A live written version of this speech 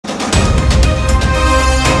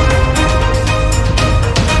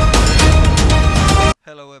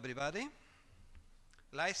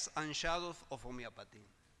Lights and Shadows of Homeopathy.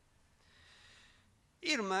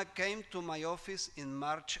 Irma came to my office in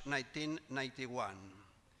March 1991.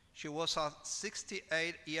 She was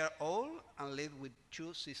 68-year-old and lived with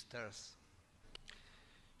 2 sisters.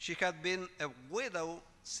 She had been a widow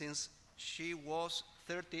since she was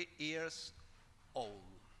 30 years old.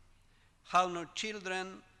 Had no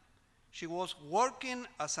children. She was working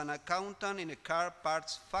as an accountant in a car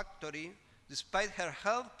parts factory despite her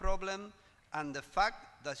health problem and the fact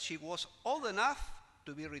that she was old enough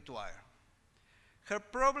to be retired. Her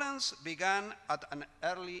problems began at an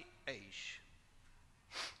early age.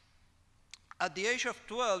 At the age of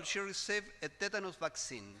 12, she received a tetanus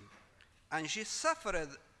vaccine, and she suffered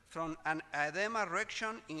from an edema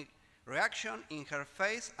reaction in her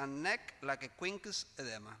face and neck like a quincus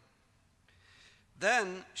edema.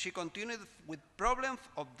 Then she continued with problems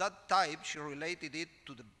of that type. She related it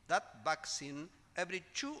to that vaccine every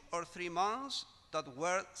 2 or 3 months that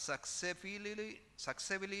were successfully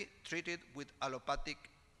treated with allopathic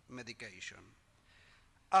medication.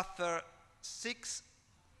 After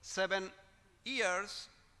 6-7 years,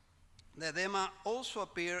 the edema also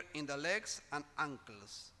appeared in the legs and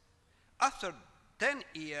ankles. After 10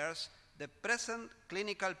 years, the present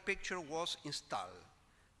clinical picture was installed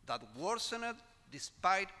that worsened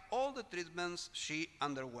despite all the treatments she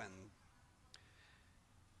underwent.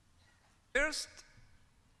 First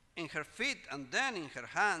in her feet and then in her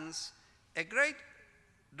hands, a great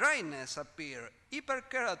dryness appeared,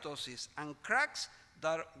 hyperkeratosis, and cracks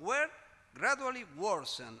that were gradually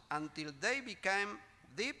worsened until they became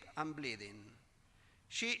deep and bleeding.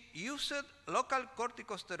 She used local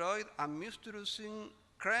corticosteroid and moisturizing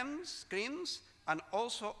creams and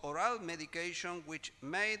also oral medication, which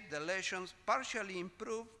made the lesions partially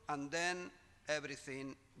improve, and then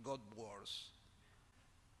everything got worse.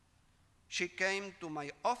 She came to my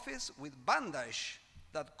office with bandage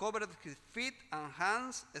that covered her feet and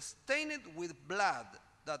hands stained with blood.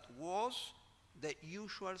 That was the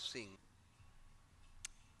usual thing.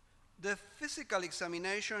 The physical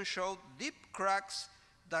examination showed deep cracks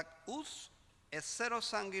that oozed a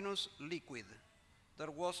serosanguinous liquid.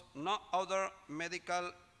 There was no other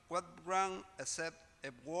medical background except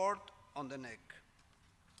a wart on the neck.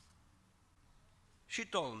 She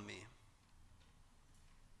told me,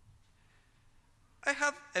 "I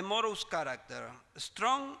have a morose character,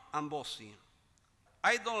 strong and bossy.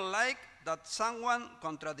 I don't like that someone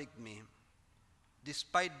contradicts me.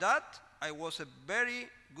 Despite that, I was a very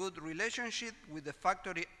good relationship with the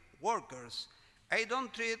factory workers. I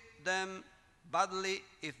don't treat them badly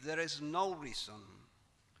if there is no reason.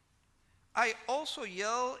 I also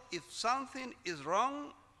yell if something is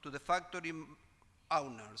wrong to the factory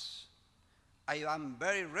owners. I am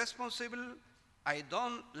very responsible. I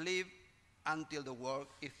don't leave until the work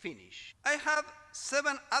is finished. I have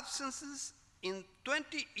 7 absences in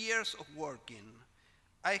 20 years of working.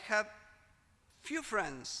 I have few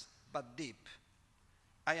friends, but deep.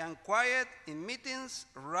 I am quiet in meetings,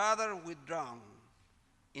 rather withdrawn,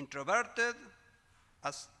 introverted.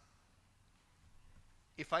 As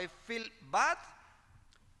if I feel bad,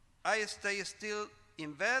 I stay still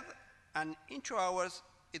in bed, and in 2 hours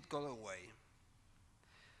it goes away.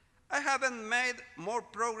 I haven't made more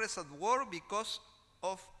progress at work because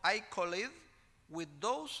of I collide with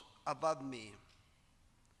those above me.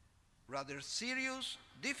 Rather serious,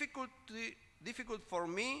 difficult for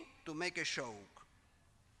me to make a joke.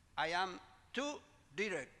 I am too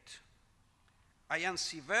direct. I am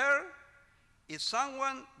severe. If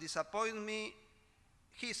someone disappoints me,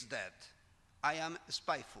 he's dead. I am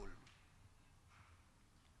spiteful.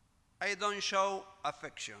 I don't show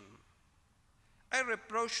affection. I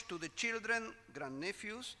reproach to the children,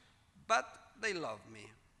 grandnephews, but they love me.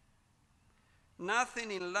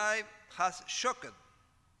 Nothing in life has shocked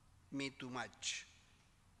me too much,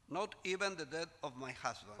 not even the death of my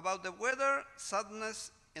husband. About the weather,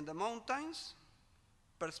 sadness in the mountains,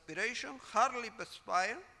 perspiration, hardly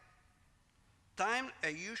perspire, time a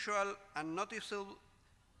usual and noticeable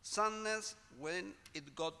sadness when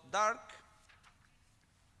it got dark,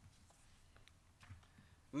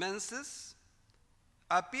 menses,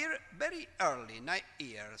 appear very early, 9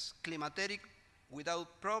 years, climateric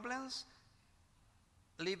without problems,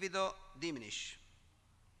 libido diminish.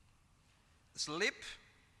 Sleep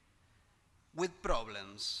with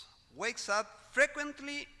problems, wakes up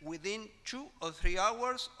frequently within 2 or 3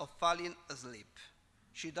 hours of falling asleep.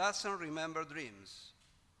 She doesn't remember dreams,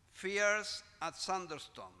 fears at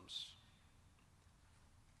thunderstorms.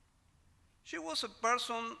 She was a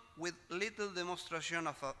person with little demonstration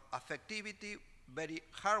of affectivity, very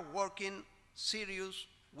hardworking, serious,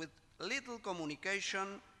 with little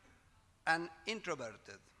communication, and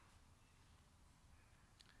introverted.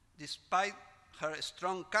 Despite her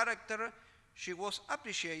strong character, she was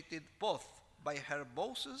appreciated both by her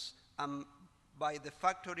bosses and by the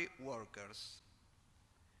factory workers.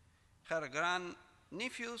 Her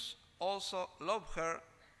grandnephews also loved her,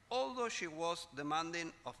 although she was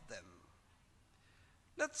demanding of them.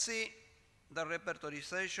 Let's see the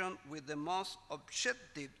repertorization with the most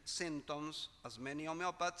objective symptoms, as many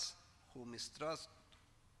homeopaths who mistrust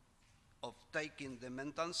of taking the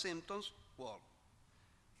mental symptoms work.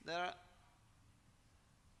 There are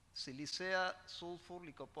silicea, sulfur,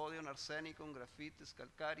 lycopodium, arsenicum, graphitis,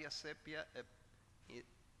 calcarea, sepia.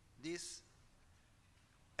 These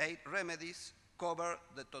 8 remedies cover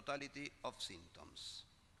the totality of symptoms.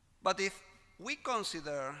 But if we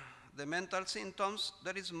consider the mental symptoms,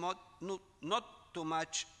 there is not too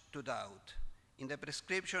much to doubt. In the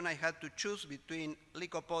prescription, I had to choose between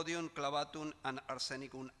lycopodium, clavatum, and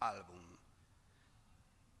arsenicum album.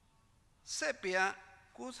 Sepia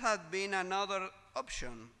could have been another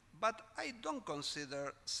option, but I don't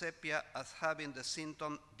consider sepia as having the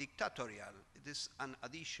symptom dictatorial. It is an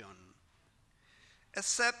addition,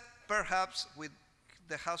 except perhaps with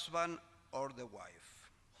the husband or the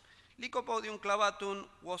wife. Lycopodium clavatum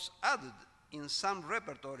was added in some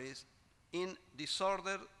repertories in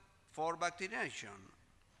disorder for vaccination,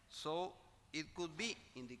 so it could be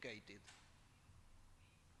indicated.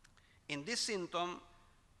 In this symptom,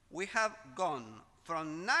 we have gone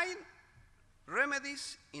from 9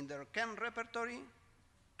 remedies in the Ken repertory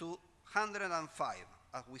to 105,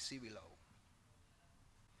 as we see below.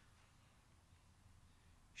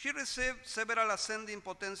 She received several ascending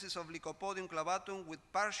potencies of lycopodium clavatum with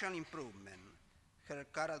partial improvement. Her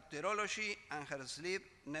characterology and her sleep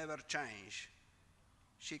never changed.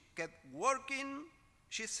 She kept working,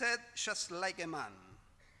 she said, just like a man.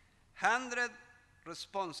 100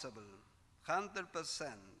 responsible,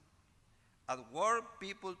 100%. At work,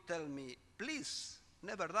 people tell me, please,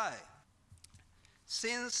 never die.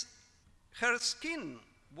 Since her skin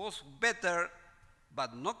was better,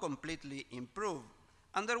 but not completely improved,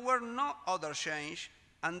 and there were no other change,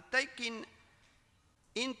 and taking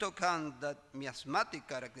into account that miasmatic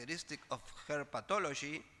characteristic of her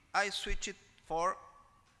pathology, I switched for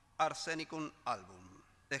arsenicum album.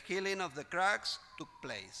 The healing of the cracks took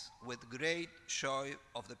place with great joy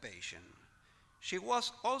of the patient. She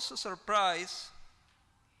was also surprised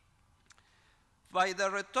by the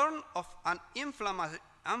return of an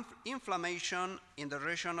inflammation in the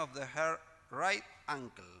region of her right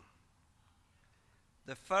ankle,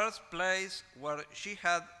 the first place where she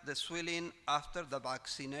had the swelling after the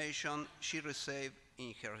vaccination she received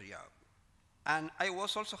in her job. And I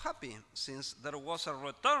was also happy, since there was a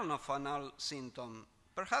return of anal symptom.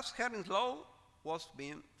 Perhaps her law was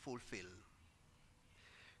being fulfilled.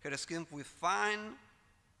 Her skin was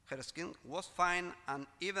fine, and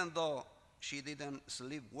even though she didn't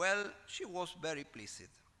sleep well, she was very pleased.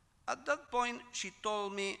 At that point, she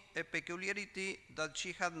told me a peculiarity that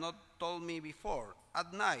she had not told me before.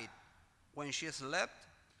 At night, when she slept,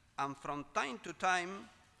 and from time to time,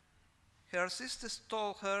 her sisters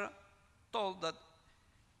told that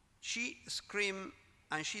she screamed,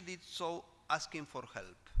 and she did so asking for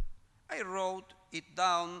help. I wrote it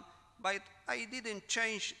down, but I didn't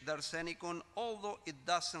change the arsenicum, although it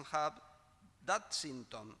doesn't have that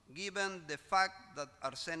symptom, given the fact that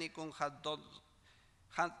arsenicum had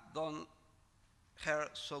done her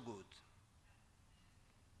so good.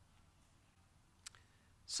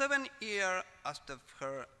 7 years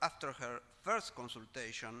after her first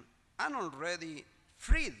consultation, and already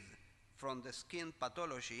freed from the skin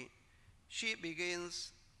pathology, she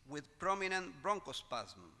begins with prominent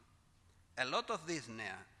bronchospasm, a lot of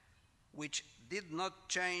dyspnea, which did not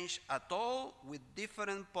change at all with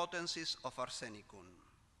different potencies of arsenicum.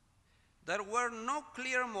 There were no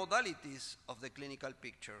clear modalities of the clinical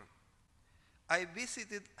picture. I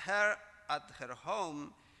visited her at her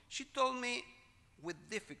home. She told me with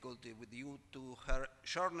difficulty due to her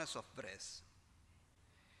shortness of breath.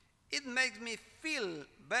 It makes me feel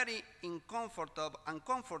very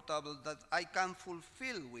uncomfortable that I can't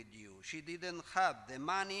fulfill with you. She didn't have the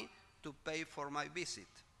money to pay for my visit.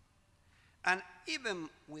 And even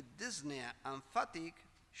with dyspnea and fatigue,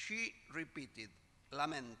 she repeated,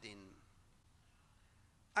 lamenting,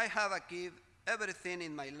 I have achieved everything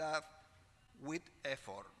in my life with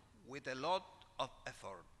effort, with a lot of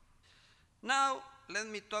effort. Now, let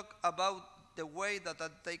me talk about the way that I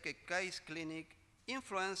take a case clinic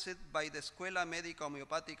influenced by the Escuela Médica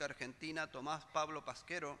Homeopática Argentina Tomás Pablo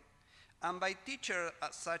Pasquero, and by teachers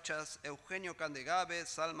such as Eugenio Candegave,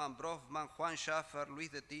 Salman Brofman, Juan Schaffer, Luis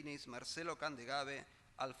de Tinis, Marcelo Candegave,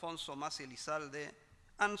 Alfonso Masi Elizalde,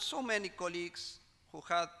 and so many colleagues who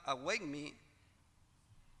had awakened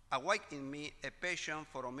in me a passion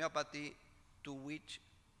for homeopathy to which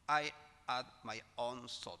I add my own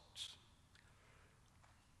thoughts.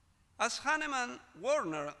 As Hahnemann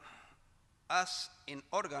Werner, as in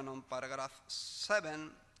Organon, paragraph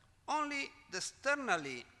 7, only the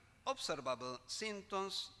externally observable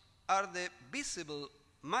symptoms are the visible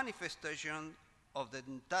manifestation of the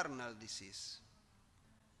internal disease.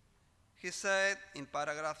 He said in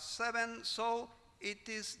paragraph 7, so it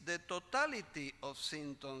is the totality of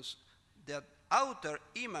symptoms, that outer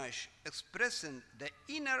image expressing the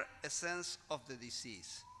inner essence of the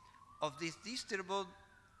disease, of this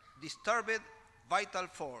disturbed vital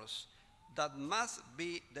force, that must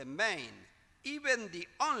be the main, even the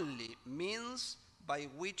only means by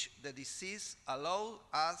which the disease allows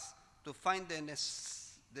us to find the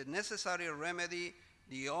necessary remedy,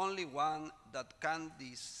 the only one that can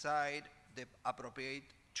decide the appropriate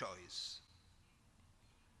choice.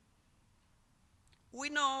 We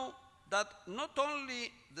know that not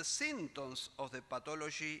only the symptoms of the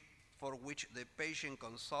pathology for which the patient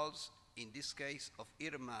consults, in this case of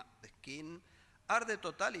Irma, the skin, are the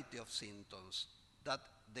totality of symptoms that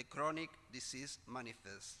the chronic disease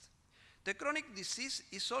manifests. The chronic disease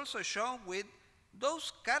is also shown with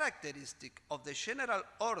those characteristics of the general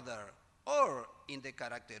order or in the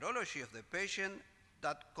characterology of the patient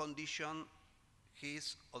that condition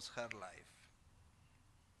his or her life.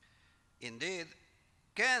 Indeed,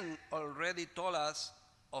 Ken already told us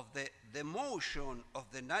of the demotion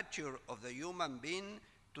of the nature of the human being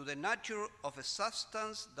to the nature of a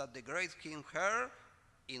substance that degrades him, her,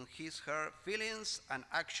 in his, her feelings and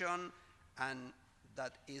action, and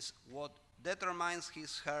that is what determines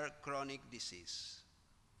his, her chronic disease.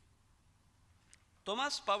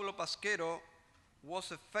 Tomás Pablo Pasquero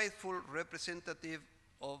was a faithful representative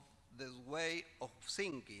of this way of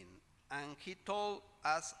thinking, and he told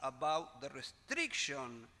us about the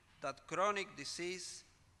restriction that chronic disease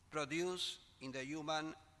produces in the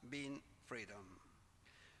human being freedom.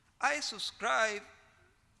 I subscribe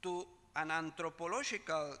to an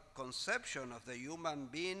anthropological conception of the human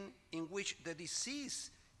being in which the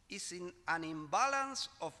disease is in an imbalance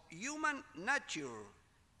of human nature,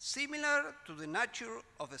 similar to the nature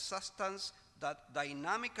of a substance that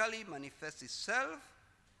dynamically manifests itself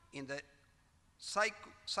in the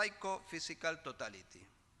psychophysical totality.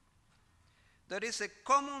 There is a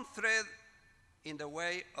common thread in the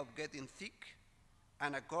way of getting sick,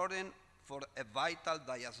 and according for a vital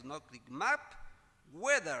diagnostic map,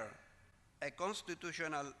 whether a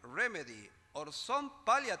constitutional remedy or some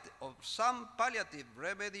palliative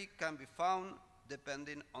remedy can be found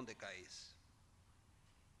depending on the case.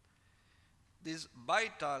 This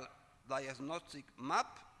vital diagnostic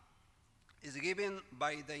map is given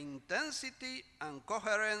by the intensity and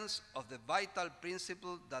coherence of the vital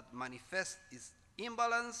principle that manifests its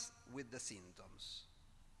imbalance with the symptoms.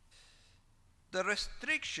 The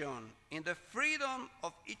restriction in the freedom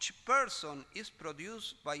of each person is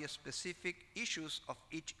produced by specific issues of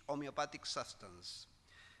each homeopathic substance.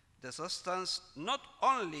 The substance not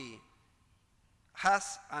only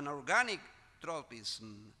has an organic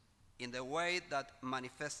tropism in the way that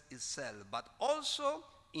manifests itself, but also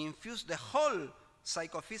infuse the whole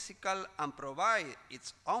psychophysical and provide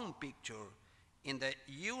its own picture in the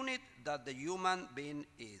unit that the human being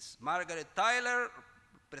is. Margaret Tyler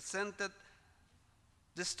presented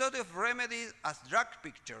the study of remedies as drug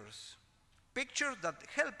pictures, pictures that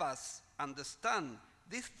help us understand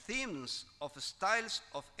these themes of styles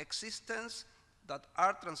of existence that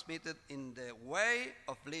are transmitted in the way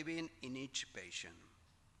of living in each patient.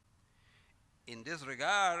 In this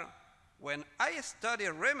regard, when I study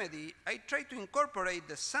a remedy, I try to incorporate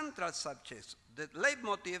the central subjects, the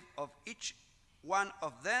leitmotif of each one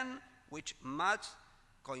of them, which must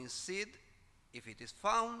coincide, if it is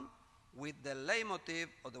found, with the leitmotif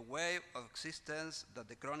of the way of existence that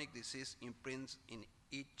the chronic disease imprints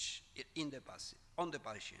on the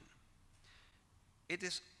patient. It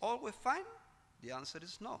is always fine? The answer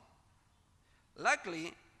is no.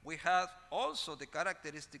 Luckily, we have also the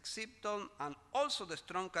characteristic symptom and also the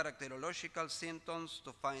strong characterological symptoms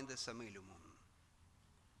to find the samilumum.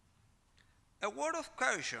 A word of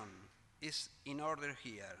caution is in order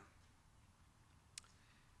here.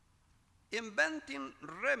 Inventing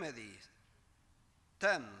remedies,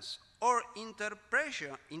 terms, or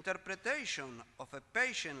interpretation of a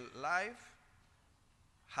patient's life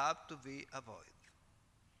have to be avoided.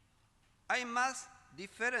 I must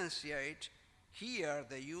differentiate here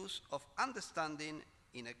the use of understanding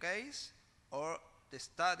in a case or the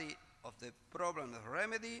study of the problem of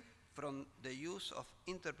remedy from the use of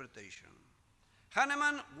interpretation.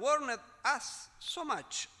 Hahnemann warned us so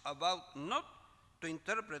much about not to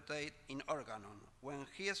interpret in organon when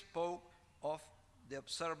he spoke of the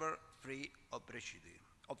observer free of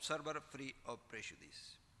prejudice.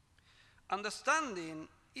 Understanding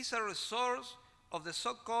is a resource of the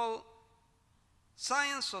so-called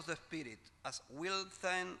science of the spirit, as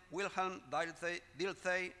Wilhelm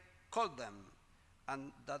Dilthey called them,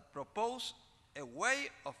 and that propose a way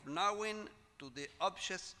of knowing to the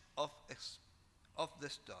objects of the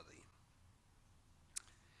study.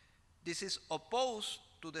 This is opposed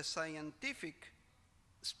to the scientific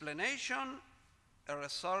explanation, a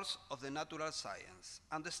resource of the natural science.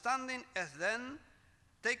 Understanding is then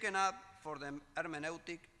taken up for the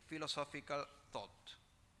hermeneutic philosophical thought.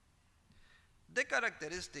 The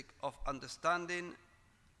characteristic of understanding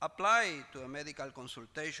applied to a medical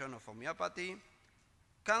consultation of homeopathy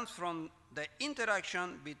comes from the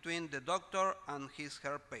interaction between the doctor and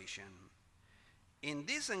her patient. In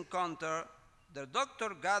this encounter, the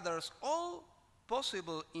doctor gathers all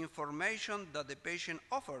possible information that the patient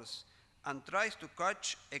offers and tries to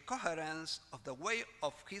catch a coherence of the way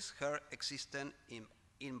of her existing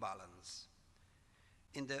imbalance.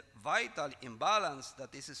 In the vital imbalance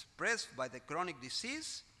that is expressed by the chronic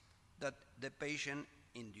disease that the patient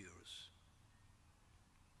endures.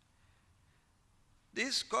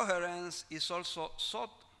 This coherence is also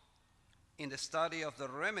sought in the study of the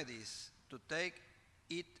remedies to take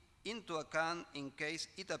it into account in case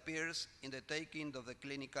it appears in the taking of the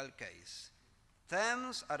clinical case.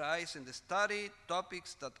 Themes arise in the study,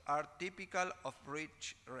 topics that are typical of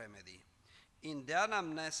each remedy. In the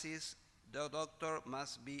anamnesis, the doctor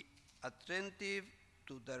must be attentive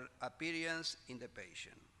to their appearance in the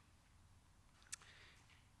patient.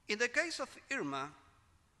 In the case of Irma,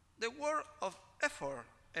 the word of effort,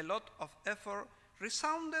 a lot of effort,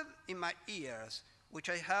 resounded in my ears, which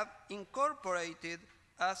I have incorporated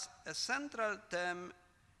as a central theme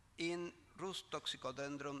in Rhus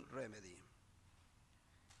toxicodendron remedy.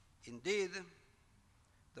 Indeed,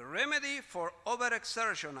 the remedy for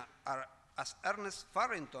overexertion, as Ernest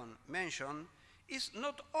Farrington mentioned, is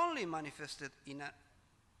not only manifested in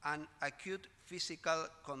an acute physical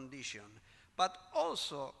condition, but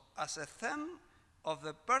also as a theme of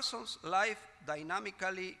the person's life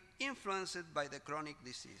dynamically influenced by the chronic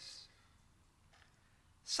disease.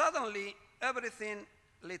 Suddenly, everything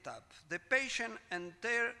lit up. The patient's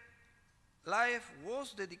entire life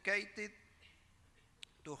was dedicated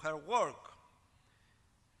to her work.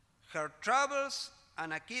 Her travels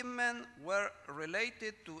and achievements were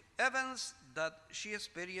related to events that she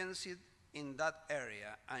experienced in that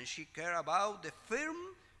area, and she cared about the firm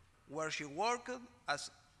where she worked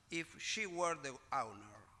as if she were the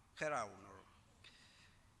owner, her owner.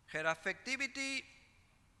 Her affectivity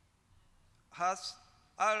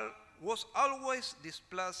was always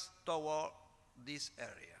displaced toward this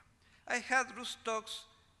area. I had Rhus tox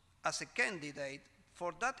as a candidate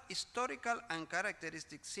for that historical and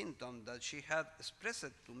characteristic symptom that she had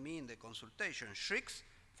expressed to me in the consultation, shrieks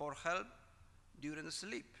for help during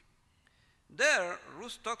sleep. There,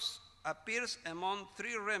 Rhus tox appears among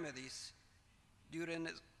 3 remedies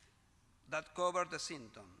that cover the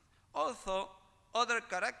symptom, although other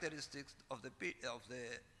characteristics of the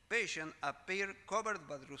patient appear covered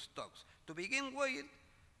by Rhus tox. To begin with,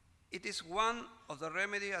 it is one of the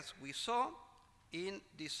remedies, as we saw, in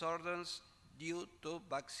disorders due to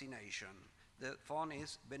vaccination. The font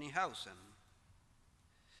is Benninghausen.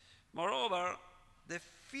 Moreover, the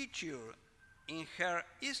feature in her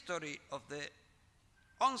history of the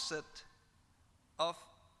onset of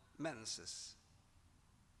menses.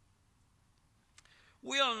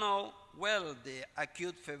 We all know well the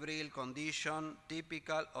acute febrile condition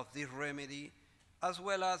typical of this remedy, as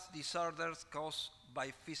well as disorders caused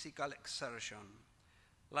by physical exertion.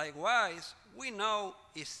 Likewise, we know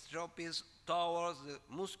its tropes towards the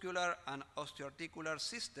muscular and osteoarticular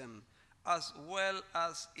system, as well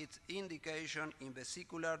as its indication in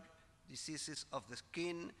vesicular diseases of the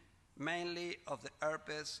skin, mainly of the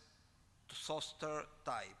herpes zoster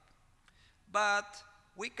type. But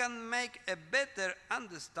we can make a better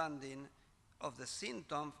understanding of the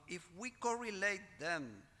symptoms if we correlate them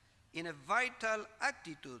in a vital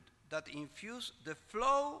attitude that infuses the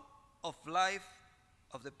flow of life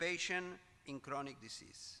of the patient in chronic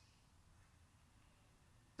disease.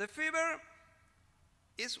 The fever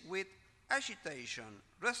is with agitation,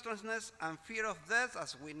 restlessness, and fear of death,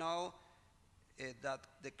 as we know that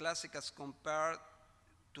the classicals compare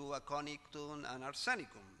to aconictum and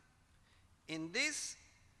arsenicum. In this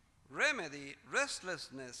remedy,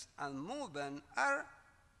 restlessness and movement are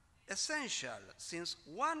essential since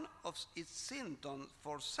one of its symptoms,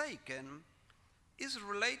 forsaken, is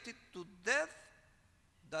related to death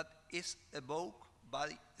that is evoked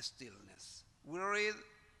by stillness. We read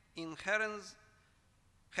in Heron's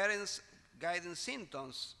guiding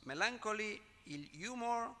symptoms, melancholy, ill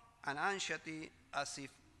humor, and anxiety, as if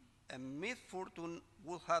a misfortune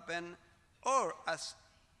would happen, or as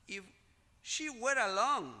if she were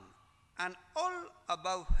alone and all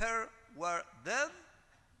about her were dead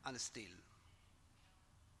and still.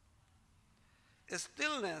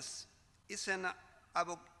 Stillness is an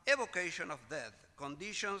evocation of death,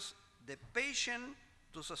 conditions the patient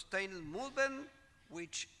to sustain movement,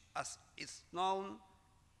 which, as is known,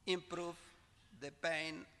 improve the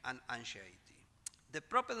pain and anxiety. The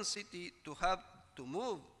propensity to have to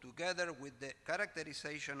move, together with the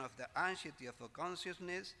characterization of the anxiety of the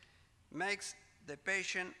consciousness, makes the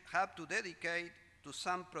patient have to dedicate to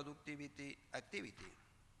some productivity activity.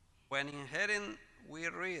 When in Heron we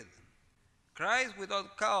read, cries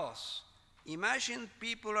without cause, imagine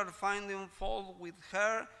people are finding fault with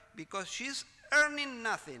her because she's earning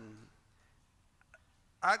nothing,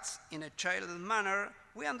 acts in a childish manner,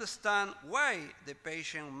 we understand why the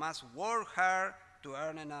patient must work hard to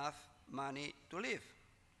earn enough money to live.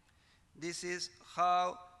 This is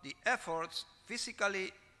how the efforts,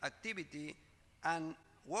 physically activity, and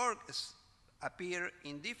work appear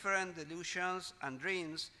in different delusions and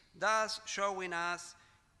dreams, thus showing us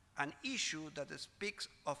an issue that speaks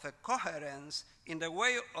of a coherence in the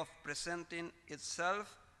way of presenting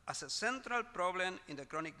itself as a central problem in the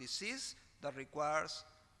chronic disease that requires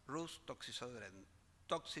Rus toxicodendron.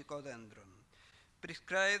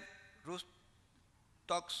 Prescribed Rus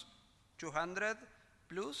tox 200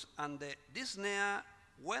 plus, and the dyspnea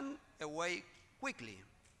went away quickly.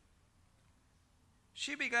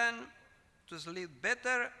 She began to sleep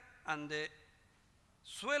better, and the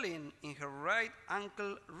swelling in her right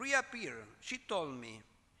ankle reappeared. She told me,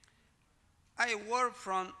 I work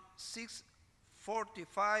from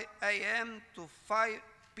 6:45 a.m. to 5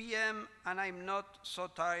 p.m. and I'm not so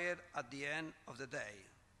tired at the end of the day.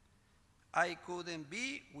 I couldn't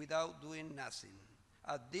be without doing nothing.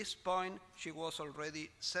 At this point, she was already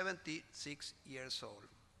 76 years old.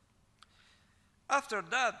 After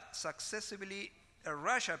that, successively, a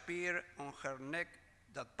rash appeared on her neck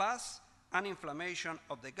that passed, an inflammation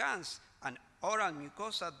of the gums and oral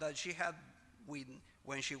mucosa that she had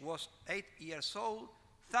when she was 8 years old,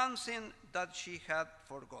 something that she had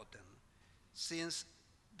forgotten. Since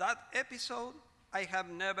that episode, I have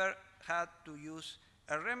never had to use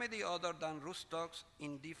a remedy other than Rustox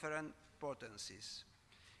in different potencies.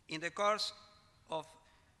 In the course of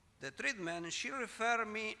the treatment, she referred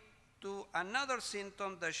me to another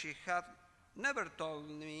symptom that she had never told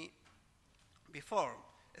me before,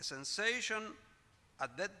 a sensation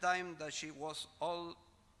at that time that she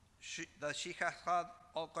had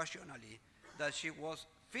occasionally, that she was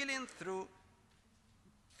failing through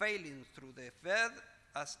the bed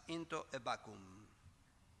as into a vacuum.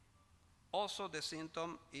 Also, the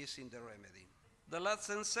symptom is in the remedy. The last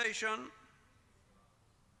sensation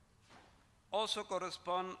also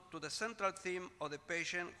corresponds to the central theme of the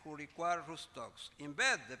patient who requires Rustox. In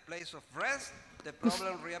bed, the place of rest, the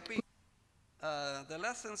problem reappears. The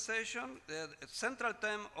last sensation, the central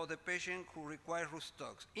theme of the patient who requires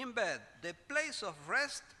Rustox. In bed, the place of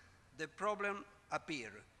rest, the problem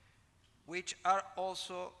appears, which are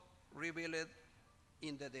also revealed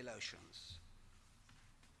in the delusions.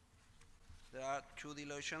 There are 2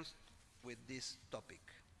 delusions with this topic.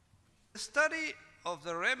 The study of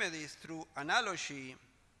the remedies through analogy,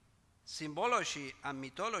 symbology, and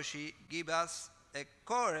mythology give us a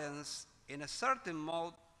coherence in a certain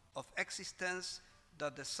mode of existence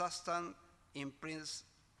that the substance imprints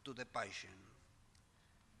to the patient.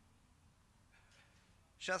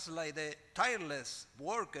 Just like the tireless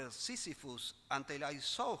worker Sisyphus until I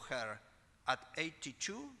saw her at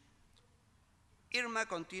 82, Irma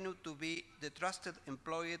continued to be the trusted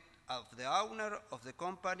employee of the owner of the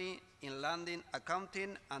company in landing,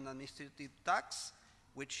 accounting, and administrative tasks,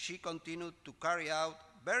 which she continued to carry out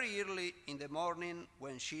very early in the morning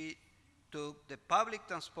when she took the public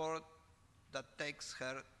transport that takes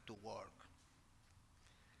her to work.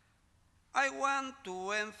 I want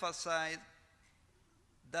to emphasize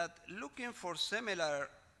that looking for similar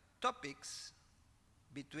topics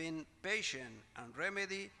between patient and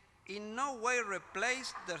remedy in no way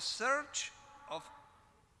replace the search of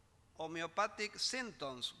homeopathic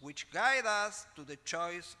symptoms which guide us to the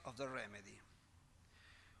choice of the remedy.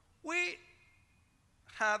 We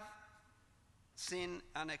have seen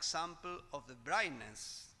an example of the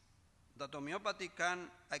brightness that homeopathy can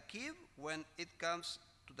achieve when it comes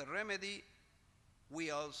to the remedy we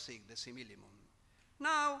all seek, the similimum.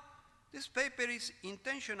 Now, this paper is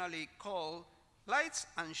intentionally called Lights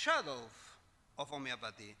and Shadows of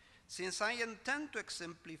Homeopathy, since I intend to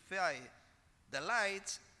exemplify the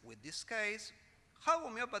lights with this case, how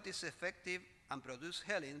homeopathy is effective and produce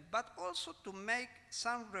healing, but also to make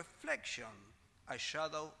some reflection, a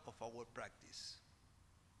shadow of our practice.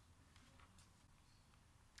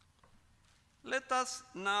 Let us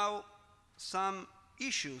now some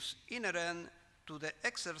issues inherent to the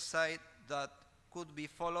exercise that could be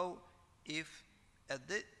followed if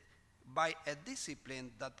by a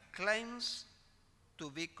discipline that claims to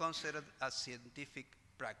be considered a scientific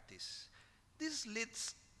practice. This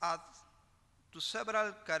leads us to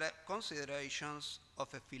several considerations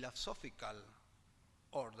of a philosophical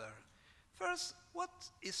order. First, what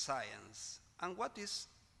is science and what is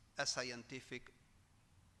a scientific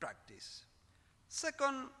practice?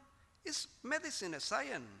 Second, is medicine a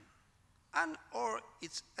science and or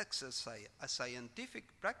its exercise a scientific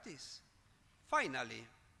practice? Finally,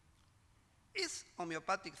 is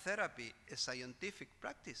homeopathic therapy a scientific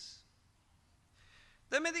practice?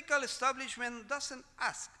 The medical establishment doesn't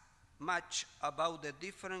ask much about the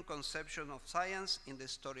different conceptions of science in the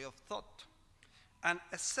story of thought and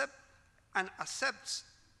accepts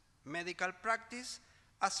medical practice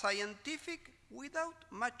as scientific without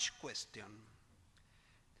much question.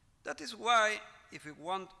 That is why, if we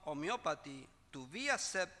want homeopathy to be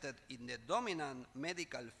accepted in the dominant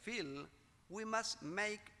medical field, we must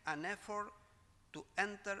make an effort to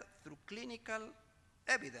enter through clinical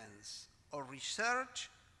evidence or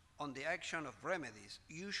research on the action of remedies,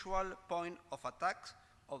 usual point of attack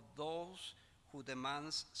of those who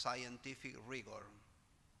demands scientific rigor.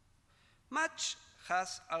 Much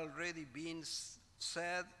has already been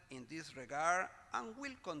said in this regard and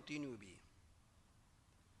will continue to be.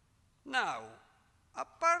 Now,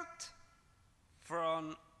 apart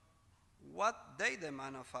from what they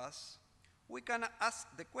demand of us, we can ask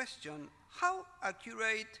the question, how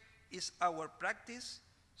accurate is our practice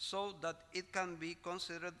so that it can be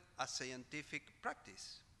considered a scientific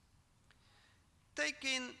practice?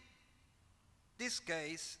 Taking this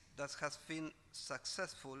case that has been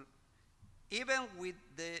successful, even with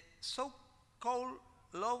the so-called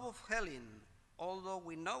law of healing, although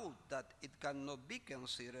we know that it cannot be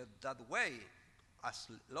considered that way as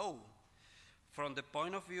law from the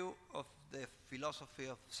point of view of the philosophy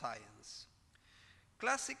of science.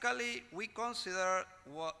 Classically, we consider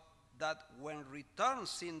that when return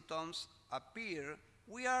symptoms appear,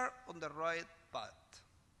 we are on the right path.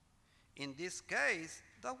 In this case,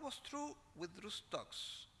 that was true with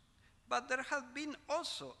Rustox, but there has been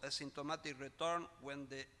also a symptomatic return when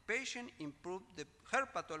the patient improved her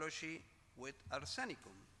pathology with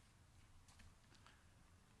arsenicum.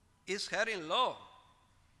 Is hearing law?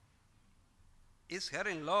 Is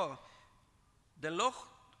hearing law the law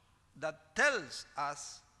that tells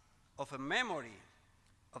us of a memory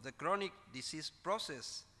of the chronic disease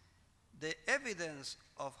process, the evidence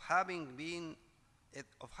of having given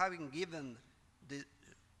the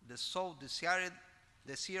so desired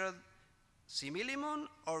similimum,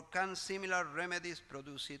 or can similar remedies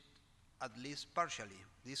produce it at least partially?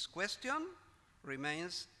 This question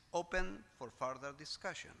remains open for further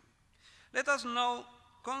discussion. Let us now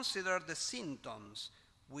consider the symptoms,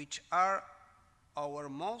 which are our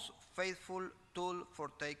most faithful tool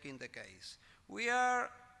for taking the case. We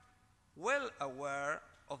are well aware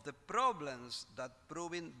of the problems that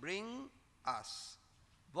proving bring us,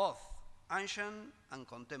 both ancient and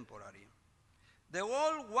contemporary. The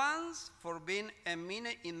old ones for being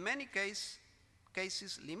in many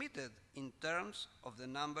cases limited in terms of the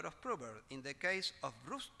number of provers. In the case of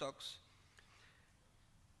Rustox,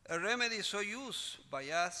 a remedy so used by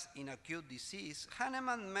us in acute disease,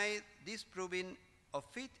 Hahnemann made this proving of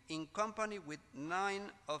it in company with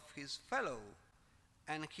 9 of his fellows,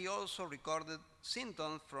 and he also recorded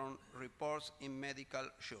symptoms from reports in medical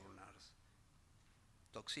journals,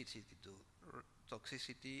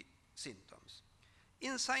 toxicity symptoms.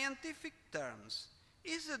 In scientific terms,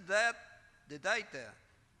 is it that the data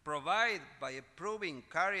provided by a proving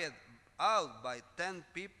carried out by 10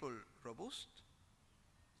 people robust?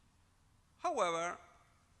 However,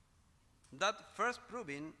 that first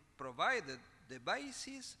proving provided the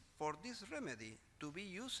basis for this remedy to be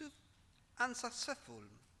used and successful.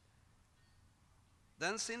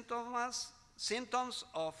 Then symptoms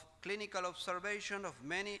of clinical observation of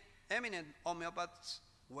many eminent homeopaths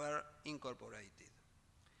were incorporated.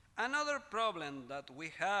 Another problem that we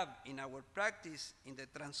have in our practice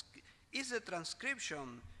is the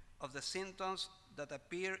transcription of the symptoms that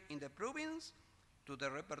appear in the provings to the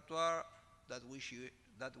repertoire that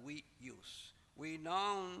that we use. We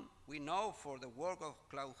know for the work of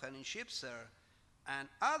Klaus-Henning Schipser and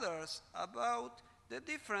others about the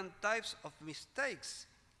different types of mistakes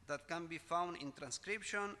that can be found in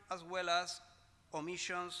transcription, as well as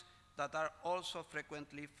omissions that are also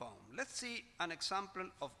frequently found. Let's see an example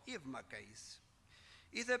of IFMA case.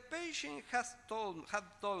 If the patient had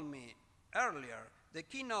told me earlier the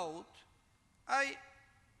keynote I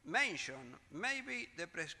mentioned, maybe the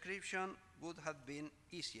prescription would have been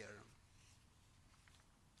easier.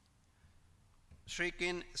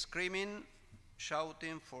 Shrieking, screaming,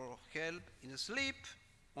 shouting for help in sleep,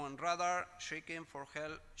 or rather shrieking for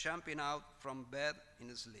help, jumping out from bed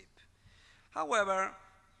in sleep. However,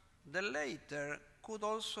 the latter could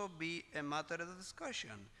also be a matter of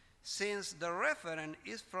discussion, since the reference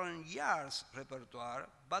is from Yar's repertoire,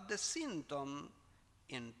 but the symptom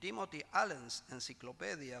in Timothy Allen's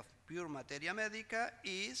Encyclopedia of Pure Materia Medica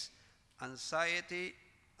is anxiety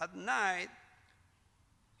at night.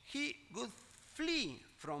 He would flee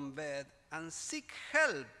from bed and seek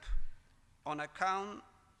help on account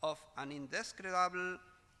of an indescribable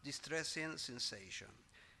distressing sensation.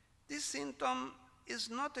 This symptom is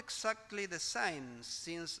not exactly the same,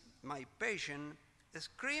 since my patient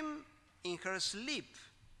screamed in her sleep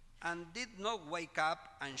and did not wake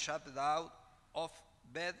up and jumped out of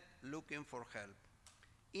bed looking for help.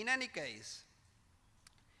 In any case,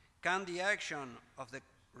 can the action of the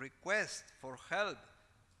request for help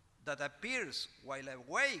that appears while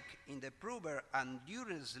awake in the prover and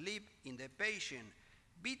during sleep in the patient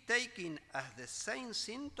be taken as the same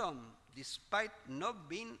symptom despite not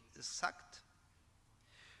being exact?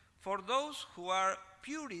 For those who are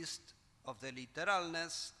purists of the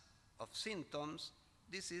literalness of symptoms,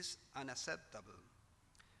 this is unacceptable.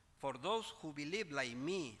 For those who believe, like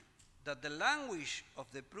me, that the language of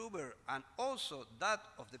the prover and also that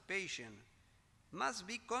of the patient must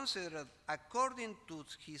be considered according to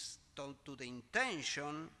the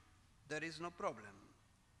intention, there is no problem.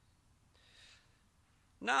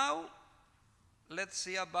 Now, let's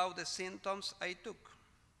see about the symptoms I took.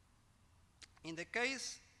 In the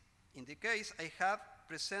case I have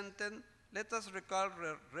presented, let us recall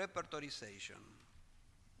repertorization.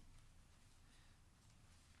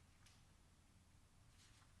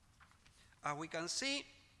 As we can see,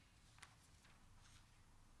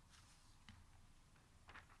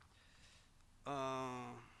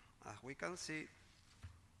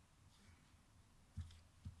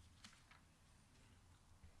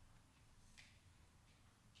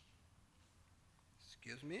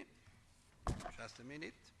 excuse me, just a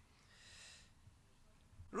minute.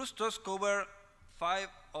 Rustos cover 5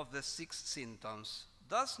 of the 6 symptoms,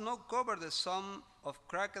 does not cover the sum of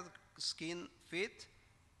cracked skin feet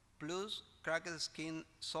plus cracked skin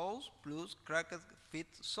soles plus cracked feet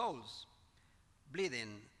soles,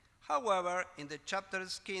 bleeding. However, in the chapter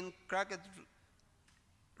Skin, cracked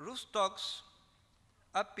Rustox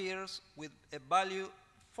appears with a value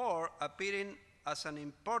 4, appearing as an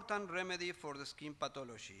important remedy for the skin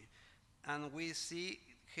pathology. And we see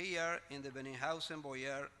here in the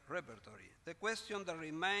Benninghausen-Boyer repertory. The question that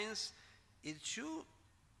remains is,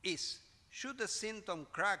 should the symptom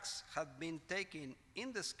cracks have been taken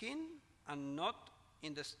in the skin and not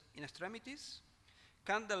in extremities?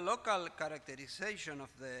 Can the local characterization of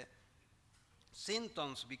the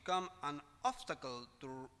symptoms become an obstacle to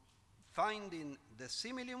finding the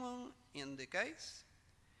similitude in the case?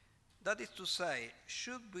 That is to say,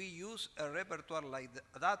 should we use a repertoire like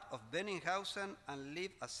that of Benninghausen and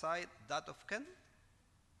leave aside that of Kent?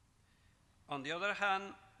 On the other hand,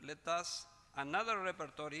 let us another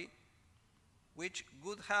repertory which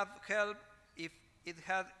would have helped if it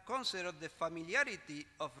had considered the familiarity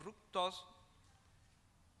of fructose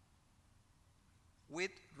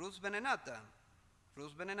with Rus venenata.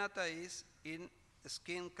 Rus venenata is in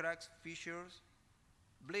skin cracks, fissures,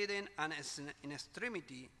 bleeding, and in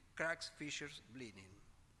extremity cracks, fissures, bleeding.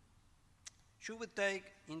 Should we take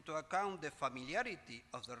into account the familiarity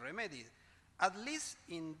of the remedy, at least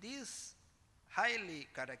in these highly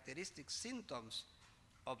characteristic symptoms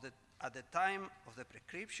at the time of the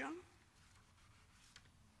prescription?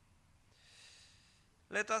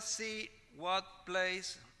 Let us see what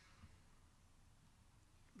place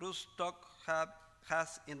Rustock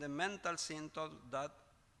has in the mental symptoms that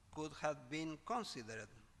could have been considered.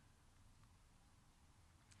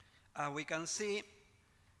 As we can see,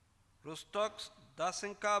 Rustock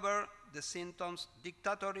doesn't cover the symptoms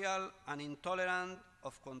dictatorial and intolerant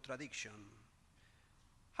of contradiction.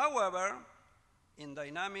 However, in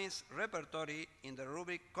Dynamics repertory, in the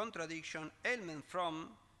rubric Contradiction Ailment From,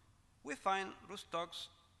 we find Rustock's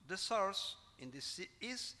the source in this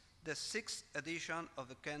is the 6th edition of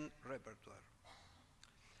the Kent repertoire.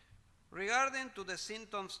 Regarding to the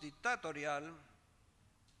symptoms dictatorial,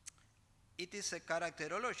 it is a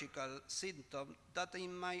characterological symptom that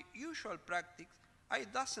in my usual practice I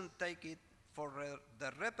doesn't take it for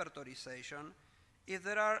the repertorization if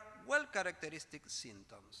there are well-characteristic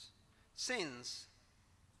symptoms, since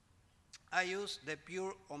I use the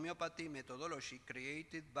pure homeopathy methodology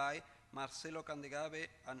created by Marcelo Candegave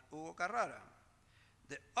and Hugo Carrara.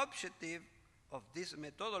 The objective of this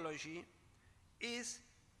methodology is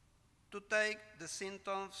to take the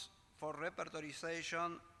symptoms for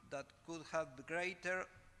repertorization that could have greater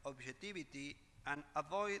objectivity and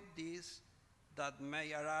avoid these that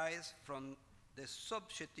may arise from the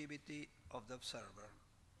subjectivity of the observer.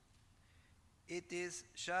 It is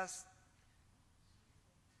just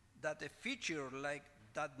that a feature like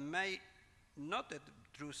that may not a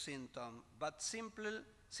true symptom, but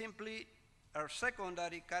simply a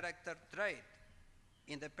secondary character trait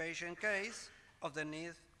in the patient case of the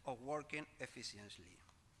need of working efficiently.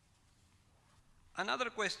 Another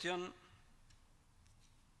question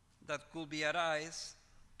that could be arise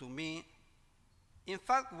to me, in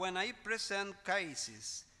fact, when I present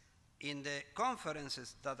cases in the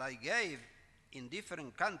conferences that I gave in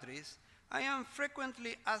different countries, I am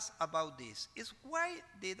frequently asked about this, is why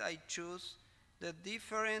did I choose the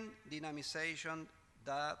different dynamization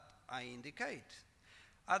that I indicate?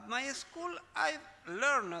 At my school, I've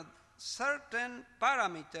learned certain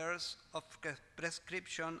parameters of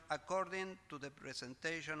prescription according to the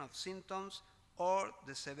presentation of symptoms or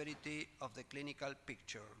the severity of the clinical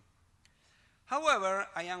picture. However,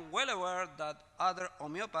 I am well aware that other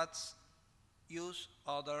homeopaths use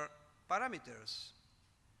other parameters.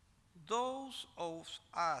 Those of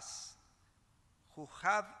us who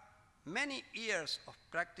have many years of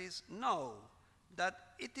practice know that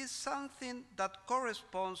it is something that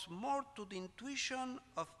corresponds more to the intuition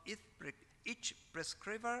of each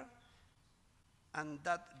prescriber, and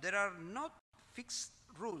that there are not fixed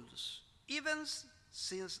rules, even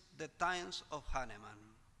since the times of Hahnemann.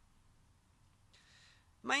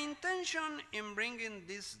 My intention in bringing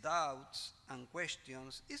these doubts and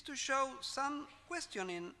questions is to show some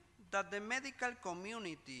questioning that the medical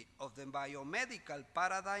community of the biomedical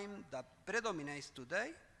paradigm that predominates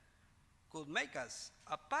today could make us,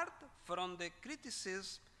 apart from the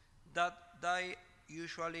criticism that they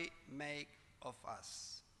usually make of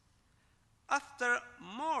us. After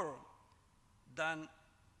more than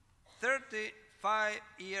 35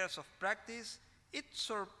 years of practice, it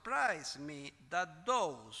surprised me that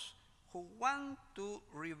those who want to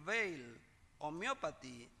reveal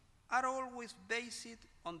homeopathy are always based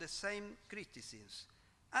on the same criticisms,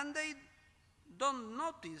 and they don't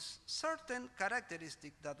notice certain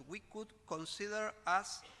characteristics that we could consider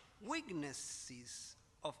as weaknesses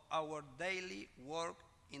of our daily work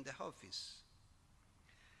in the office.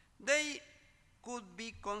 They could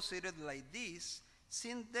be considered like this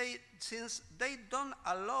since they don't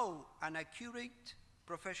allow an accurate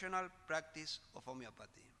professional practice of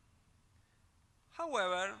homeopathy.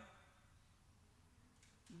 However,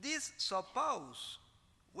 these supposed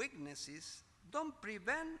weaknesses don't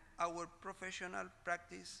prevent our professional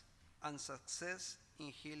practice and success in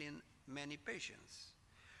healing many patients.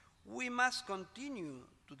 We must continue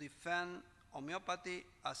to defend homeopathy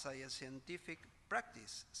as a scientific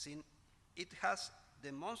practice, since it has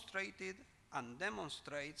demonstrated and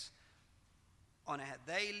demonstrates on a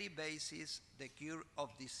daily basis the cure of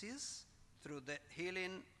disease through the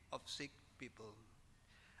healing of sick people.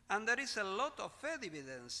 And there is a lot of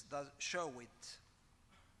evidence that show it.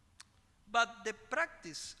 But the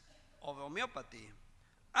practice of homeopathy,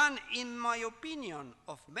 and in my opinion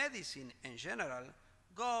of medicine in general,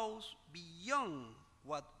 goes beyond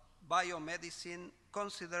what biomedicine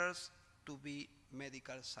considers to be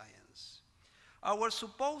medical science. Our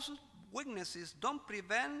supposed weaknesses don't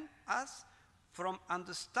prevent us from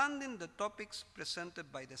understanding the topics presented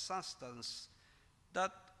by the substance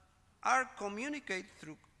that are communicated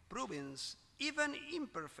through provings, even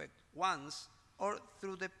imperfect ones, or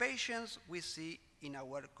through the patients we see in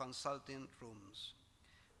our consulting rooms.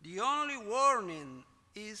 The only warning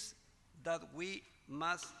is that we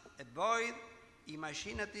must avoid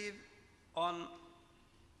imaginative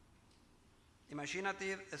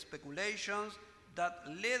speculations that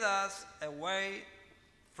lead us away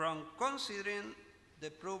from considering the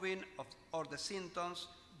proving of or the symptoms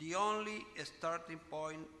the only starting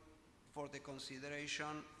point for the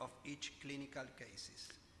consideration of each clinical cases.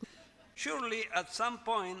 Surely, at some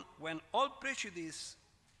point, when all prejudice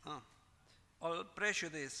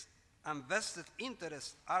and vested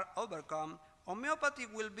interests are overcome, Homeopathy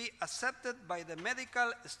will be accepted by the medical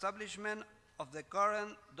establishment of the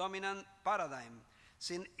current dominant paradigm,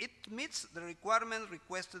 since it meets the requirements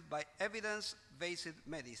requested by evidence-based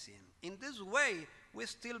medicine. In this way, we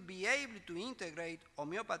still be able to integrate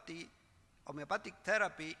homeopathic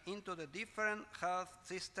therapy into the different health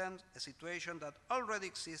systems, a situation that already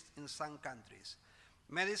exists in some countries.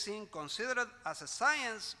 Medicine, considered as a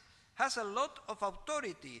science, has a lot of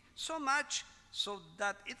authority, so much so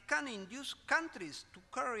that it can induce countries to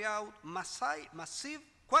carry out massive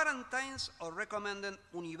quarantines or recommended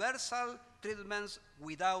universal treatments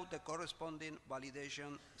without the corresponding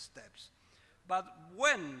validation steps. But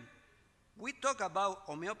when we talk about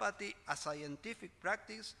homeopathy as scientific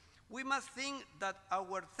practice, we must think that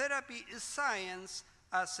our therapy is science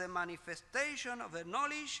as a manifestation of the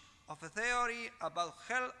knowledge of a theory about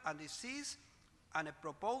health and disease and a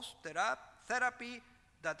proposed therapy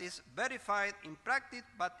that is verified in practice,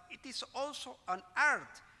 but it is also an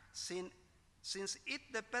art since it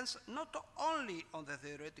depends not only on the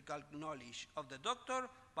theoretical knowledge of the doctor,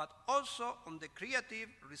 but also on the creative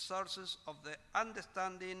resources of the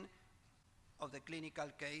understanding of the clinical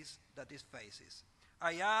case that it faces.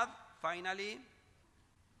 I add, finally,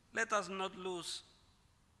 let us not lose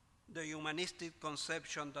the humanistic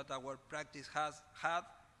conception that our practice has had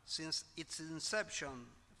since its inception,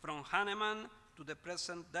 from Hahnemann to the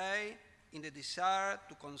present day, in the desire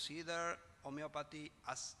to consider homeopathy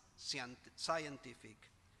as scientific.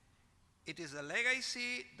 It is a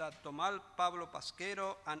legacy that Tomás Pablo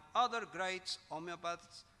Pasquero and other great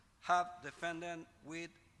homeopaths have defended with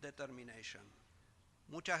determination.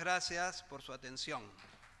 Muchas gracias por su atención.